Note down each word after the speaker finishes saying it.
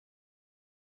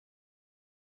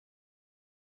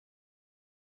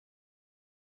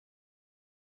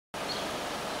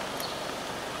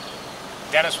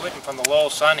Dennis Whitton from the Lowell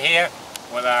Sun here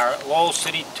with our Lowell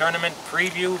City Tournament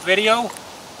preview video.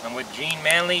 I'm with Gene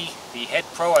Manley, the head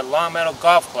pro at Long Meadow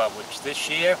Golf Club, which this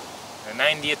year, the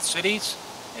 90th Cities,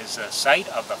 is the site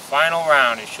of the final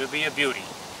round. It should be a beauty.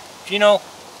 Gino,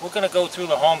 we're going to go through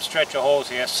the home stretch of holes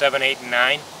here, 7, 8, and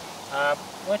 9. Why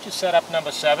don't you set up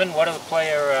number 7? What does the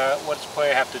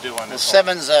player have to do on this hole?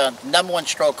 7's a #1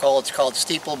 stroke hole. It's called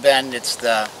Steeple Bend. It's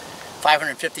the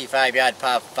 555-yard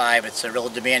par 5. It's a real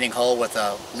demanding hole with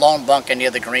a lone bunker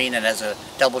near the green and has a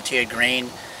double-tiered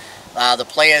green. The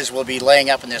players will be laying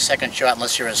up in their second shot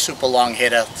unless you're a super long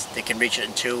hitter. They can reach it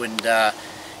in 2, and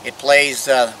it plays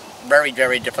very,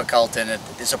 very difficult, and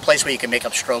it's a place where you can make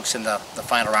up strokes in the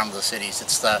final round of the Cities.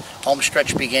 It's the home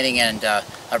stretch beginning and a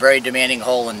very demanding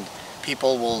hole, and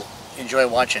people will enjoy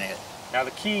watching it. Now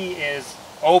the key is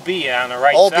OB on the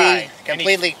right OB, side.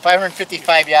 completely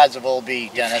 555 yards of OB,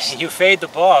 Dennis. You fade the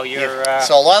ball.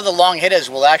 So a lot of the long hitters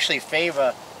will actually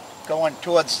favor going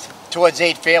towards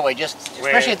 8 fairway,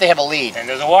 especially if they have a lead. And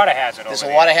there's a water hazard There's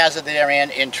over a water hazard there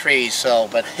and in trees. So,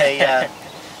 but they,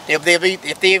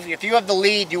 if you have the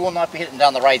lead, you will not be hitting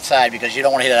down the right side because you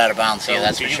don't want to hit it out of bounds here.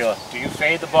 That's for sure. Do you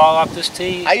fade the ball off this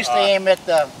tee? I used to aim at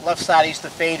the left side. I used to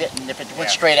fade it, and if it went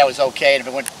straight, I was okay. And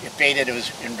if it faded, it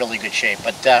was in really good shape.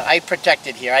 But I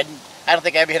protected here. I don't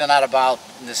think I ever hit an out of bounds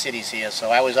in the Cities here,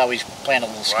 so I was always playing a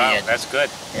little ski. Wow, that's good.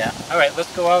 Yeah. All right,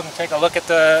 let's go out and take a look at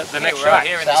the next shot. Right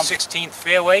here in the 16th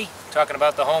fairway, talking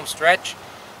about the home stretch.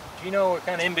 You know, we're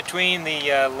kind of in between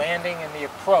the landing and the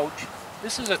approach.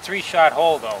 This is a 3-shot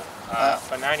hole, though,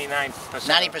 for 99%.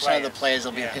 90% of the players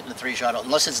will be hitting a 3-shot hole.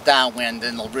 Unless it's downwind,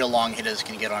 then the real long hitters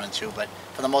can get on it too. But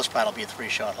for the most part, it'll be a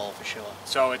 3-shot hole for sure.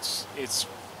 So it's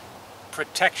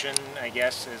protection, I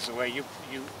guess, is the way you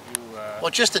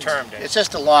termed it. It's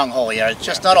just a long hole, yeah. It's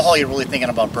just not a hole you're really thinking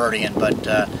about birdieing, but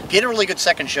if you hit a really good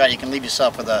second shot, you can leave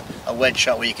yourself with a wedge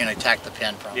shot where you can attack the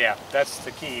pin from. Yeah, that's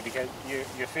the key, because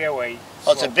your fairway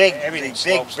it's a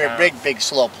big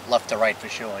slope left to right for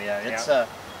sure, yeah.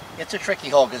 It's a tricky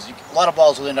hole because a lot of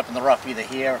balls will end up in the rough either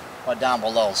here or down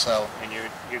below. So. And your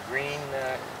green?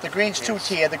 The green's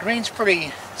 2-tier. The green's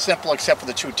pretty simple except for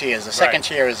the 2 tiers. The second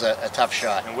tier is a tough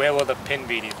shot. And where will the pin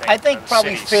be, do you think? I think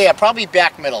probably fair, probably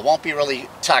back middle. Won't be really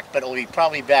tucked, but it'll be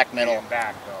probably back middle.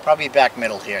 Back, probably back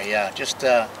middle here, yeah. Just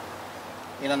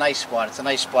in a nice spot. It's a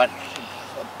nice spot,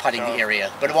 putting area,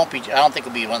 but it won't be. I don't think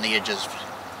it'll be on the edges.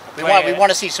 We want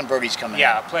to see some birdies coming in.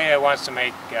 Yeah, a player wants to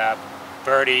make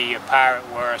birdie, a par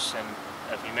at worst, and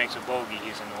if he makes a bogey,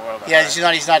 he's in the world. Yeah,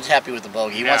 he's not happy with the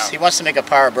bogey. He wants to make a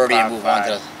par birdie and move on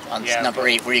to number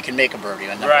 8, where you can make a birdie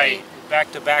on number 8.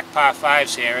 Back-to-back par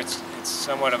 5s here. It's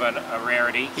somewhat of a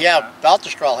rarity. Yeah,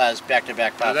 Baltusrol has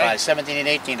back-to-back par 5s. 17 and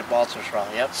 18 at Baltusrol.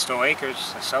 Yep. Stowe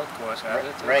Acres, the South Course has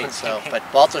it. Right. So, but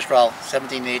Baltusrol,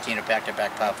 17 and 18 are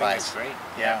back-to-back par 5s. That's great.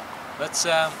 Yeah. Let's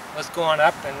go on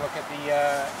up and look at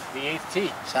the 8th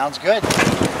tee. Sounds good.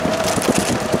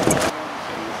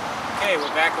 Okay,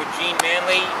 we're back with Gene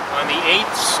Manley on the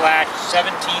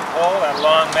 8th/17th hole at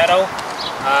Long Meadow.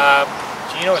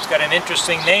 Gino, it's got an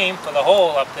interesting name for the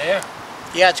hole up there.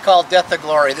 Yeah, it's called Death or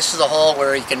Glory. This is a hole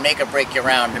where you can make or break your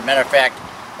round. As a matter of fact,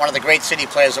 one of the great City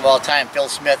players of all time, Phil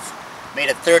Smith, made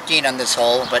it 13 on this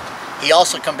hole, but he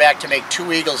also come back to make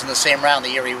 2 eagles in the same round the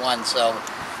year he won. So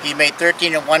he made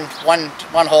 13 in one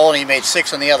hole, and he made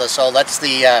 6 on the other. So that's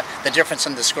the difference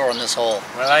in the score on this hole.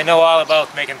 Well, I know all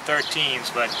about making 13s,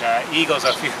 but eagles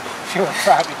are few and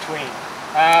far between.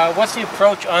 What's the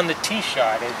approach on the tee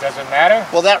shot? It doesn't matter?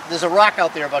 Well, there's a rock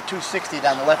out there about 260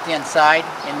 down the left-hand side,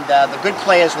 and the good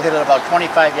players will hit it about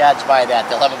 25 yards by that.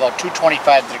 They'll have about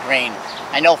 225 to the green.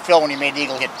 I know Phil, when he made the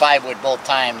eagle, hit 5-wood both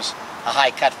times, a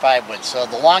high-cut 5-wood. So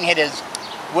the long hitters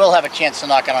will have a chance to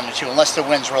knock it on the 2, unless the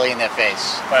wind's really in their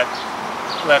face. But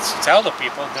let's tell the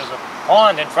people there's a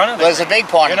pond in front of the green. There's a big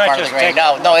pond in front of the green.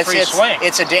 No,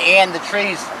 and the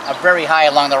trees are very high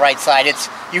along the right side.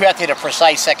 You have to hit a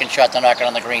precise second shot to knock it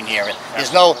on the green here.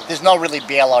 There's no really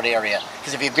bailout area,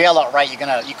 because if you bail out right,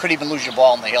 you could even lose your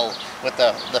ball on the hill with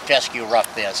the fescue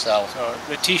rough there. So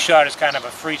the tee shot is kind of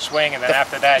a free swing, and then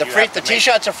after that the tee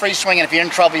shot's a free swing, and if you're in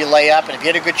trouble, you lay up, and if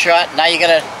you hit a good shot, now you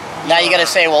gotta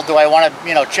say, well, do I want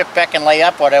to chip back and lay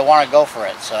up, or do I want to go for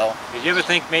it? So did you ever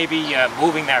think maybe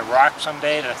moving that rock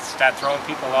someday to start throwing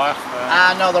people off?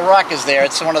 No, the rock is there.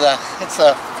 It's one of the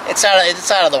it's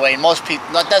out of the way. Most people,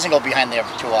 it doesn't go behind there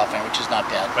too often, which is not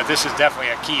bad. But this is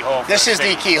definitely a key hole. This is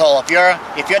the key hole. If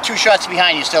you're 2 shots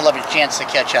behind, you still have a chance to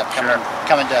catch up.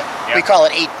 Coming to we call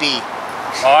it 8B.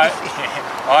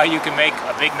 Or you can make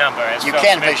a big number. As you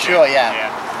can for sure, yeah.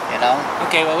 You know.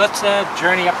 Okay, well, let's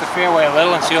journey up the fairway a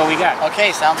little and see what we got.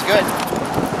 Okay, sounds good.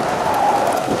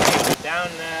 Down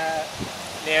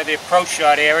near near the approach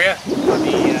shot area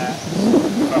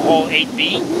for hole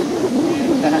 8B.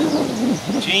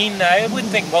 And, Gene, I would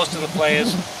think most of the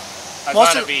players are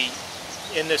going to be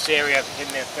in this area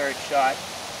hitting their third shot.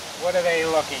 What are they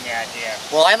looking at here?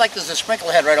 Well, there's a sprinkle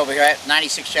head right over here at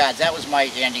 96 yards. That was my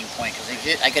ending point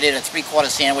because I could hit a 3/4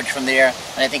 sandwich from there,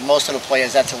 and I think most of the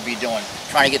players that's what we'll be doing,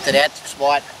 trying to get to that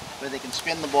spot where they can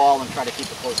spin the ball and try to keep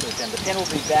it close to the pin. The pin will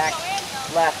be back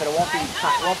left, but it won't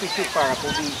be too far up.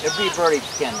 It'll be a birdie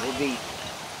pin.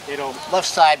 It'll left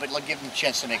side, but it'll give them a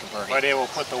chance to make a birdie. But it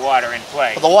will put the water in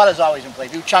play. Well, the water's always in play.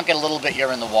 If you chunk it a little bit,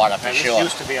 you're in the water for sure.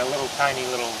 This used to be a little tiny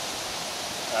little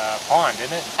pond,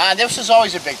 didn't it? This was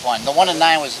always a big pond. The 1 and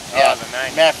 9 was, yeah. The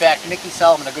 9. Matter of fact, Mickey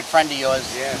Sullivan, a good friend of yours,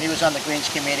 yeah. when he was on the greens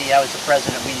committee, I was the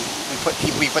president.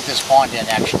 We put this pond in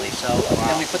actually. So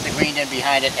then we put the green in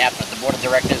behind it after the board of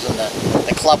directors and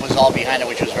the club was all behind it,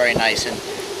 which was very nice. And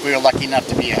we were lucky enough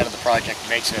to be ahead of the project.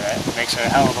 Makes it a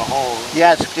hell of a hole.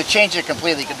 Yeah, it changed it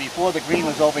completely. Because before the green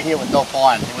was over here with no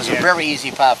pond. It was a very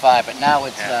easy par 5, but now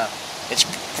it's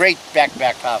great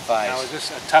back-to-back par 5s. Now, is this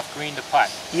a tough green to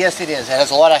putt? Yes, it is. It has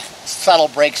a lot of subtle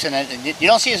breaks in it. And you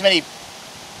don't see as many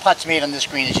putts made on this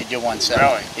green as you do on 7.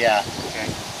 Really? Yeah. Okay.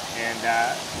 And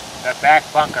the back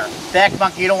bunker. Back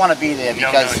bunker, you don't want to be there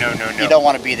because no. you don't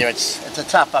want to be there. It's a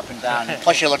tough up and down.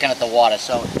 Plus, you're looking at the water.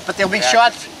 So, but there'll be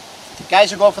shots. Guys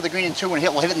who go for the green in 2 will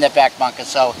hit in that back bunker.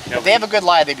 So if they have a good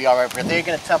lie, they'll be all right. But if they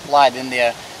get a tough lie, then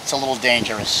it's a little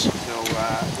dangerous. So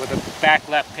with a back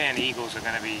left pin, Eagles are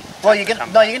going to be. Well, you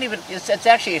can even. It's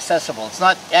actually accessible. It's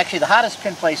not actually the hardest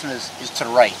pin placement is to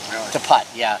the right to putt.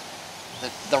 Yeah,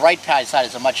 the right side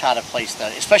is a much harder place to,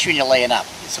 especially when you're laying up.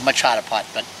 It's a much harder putt.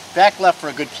 But back left for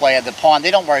a good player, the pond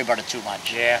they don't worry about it too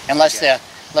much. Yeah. Unless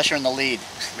you're in the lead.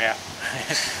 Yeah.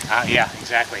 Yeah,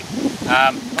 exactly.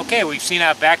 Okay, we've seen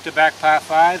our back-to-back par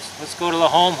 5s. Let's go to the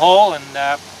home hole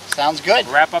and sounds good.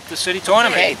 Wrap up the city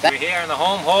tournament. Okay, we're here in the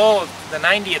home hole of the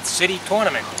 90th city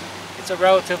tournament. It's a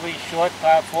relatively short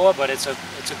par 4, but it's a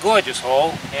gorgeous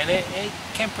hole, and it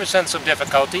can present some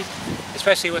difficulties,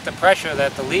 especially with the pressure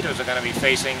that the leaders are going to be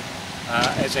facing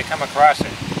as they come across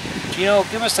it. Gino,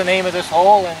 give us the name of this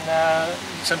hole and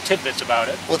some tidbits about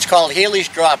it. Well, it's called Healy's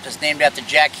Drop. It's named after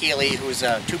Jack Healy, who's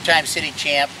a 2-time city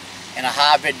champ and a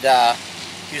Harvard.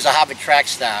 He was a Harvard track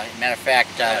star. As a matter of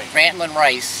fact, Grantland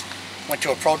Rice went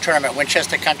to a pro tournament at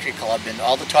Winchester Country Club, and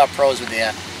all the top pros were there.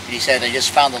 And he said they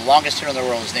just found the longest hitter in the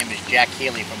world. His name is Jack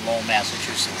Healy from Lowell,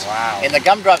 Massachusetts. Wow. And the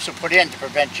gumdrops were put in to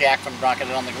prevent Jack from knocking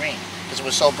it on the green because it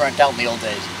was so burnt out in the old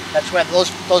days. That's why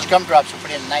those gumdrops were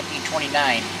put in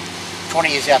 1929. 20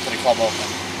 years after the club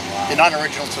opened. Wow. They're not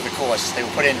original to the course. They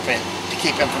were put in to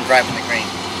keep him from driving the green.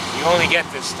 You only get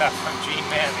this stuff from Gene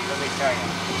Manley, let me tell you.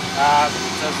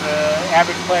 Does the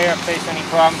average player face any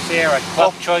problems here? A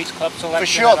club choice, club selection? For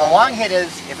sure. The long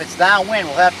hitters, if it's downwind,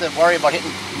 we'll have to worry about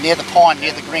hitting near the pond,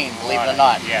 near the green, believe it or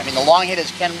not. Yes. I mean, the long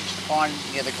hitters can reach the pond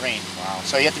near the green. Wow.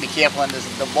 So you have to be careful. And there's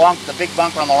the big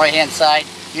bunker on the right-hand side.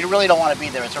 You really don't want to be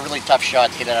there. It's a really tough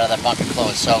shot to get it out of that bunker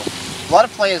closed. So a lot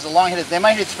of players, the long hitters, they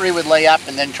might hit 3 with layup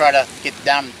and then try to get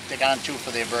down 2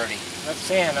 for their birdie. That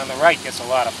sand on the right gets a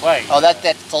lot of play. Oh,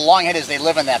 the long hitters, they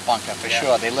live in that bunker for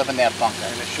sure. They live in that bunker.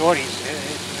 And the shorties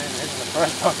hitting the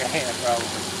first bunker here probably.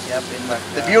 Yep.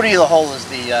 And the beauty of the hole is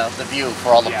the view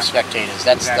for all the spectators.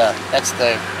 That's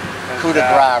the coup de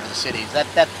grace of the city. That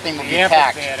thing will be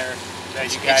packed.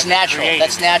 It's natural. Created.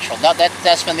 That's natural. No,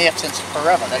 that's been there since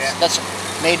forever. That's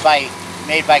made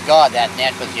by God. That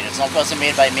natural theater. It wasn't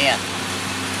made by man.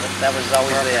 That was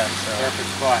always there. So. Perfect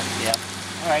spot. Yeah.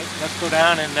 All right, let's go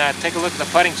down and take a look at the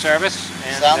putting service.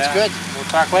 And, sounds good. We'll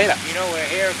talk later. You know, we're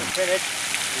here to finish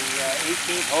the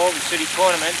 18th hole of the city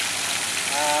tournament.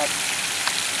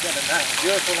 We've got a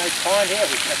beautiful nice pond here.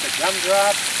 We've got the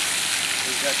gumdrop.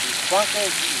 We've got these bunkers.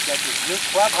 We've got this new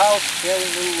clubhouse, fairly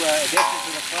new addition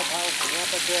to the clubhouse, the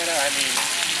amphitheater. I mean,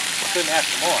 couldn't ask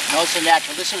for more. No, it's a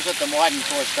natural. This is what the modern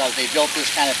course does. They built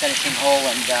this kind of finishing hole,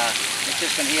 and it's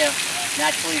just been here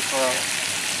naturally for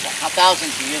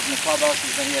thousands of years, and the clubhouse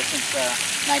has been here since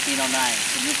 1909.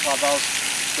 It's a new clubhouse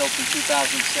built in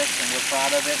 2006, and we're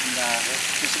proud of it. And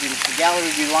the gallery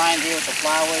will be lined here with the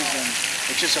flowers, and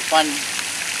it's just a fun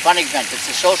event. It's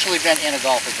a social event and a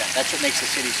golf event. That's what makes the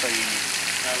city so unique.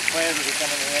 Now the players will be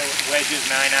coming here with wedges,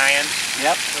 9 irons.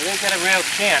 Yep. So they've got a real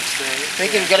chance to. They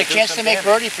can get a chance to make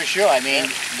birdie for sure. I mean,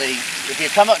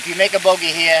 if you make a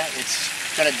bogey here, it's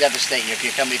going to devastate you if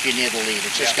you're near the lead.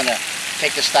 It's just going to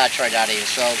take the starch right out of you.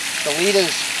 So the leaders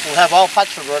will have all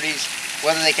putts for birdies.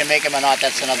 Whether they can make them or not,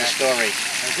 that's another story.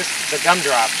 And just the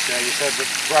gumdrops, you said,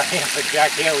 brought in for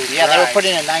Jack Haley's they were put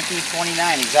in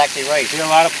 1929, exactly right. See a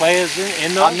lot of players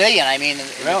in those? A million, I mean.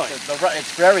 Really?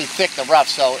 It's very thick, the rough,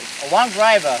 so a long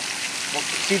driver, Well,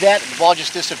 see that? The ball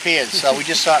just disappears. So we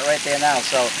just saw it right there now.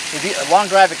 So if you, a long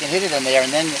driver can hit it in there,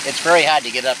 and then it's very hard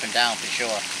to get up and down for sure.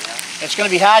 Yeah. It's going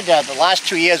to be hard. The last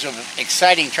 2 years of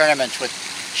exciting tournaments with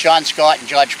Sean Scott and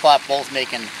George Pop both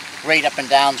making great up and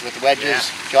downs with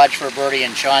wedges. Yeah. George for a birdie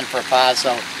and Sean for a par.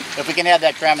 So if we can have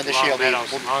that drama this year,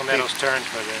 Long Meadow's turn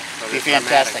for be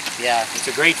fantastic. Yeah, it's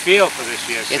a great field for this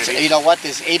year's city. You know what?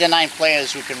 There's 8 or 9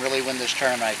 players who can really win this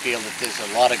tournament. I feel that there's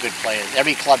a lot of good players.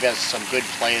 Every club has some good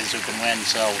players who can win.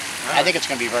 So I think it's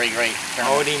going to be a very great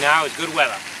tournament. Only now is good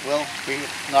weather. Well, we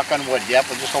knock on wood. Yep,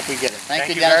 we'll just hope we get it. Thank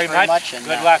you, very Dennis, much. And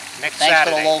good luck next thanks Saturday. Thanks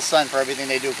to the Lowell Sun for everything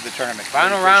they do for the tournament.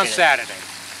 Final round Saturday.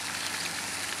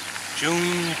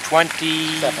 June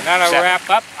 27th. Now to wrap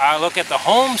up, I'll look at the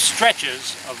home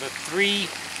stretches of the 3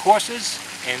 courses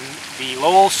in the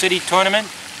Lowell City Tournament,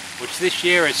 which this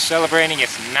year is celebrating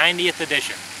its 90th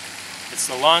edition. It's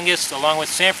the longest, along with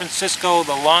San Francisco,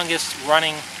 the longest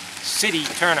running city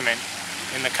tournament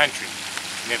in the country.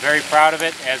 And they're very proud of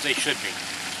it, as they should be.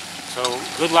 So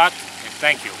good luck, and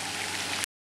thank you.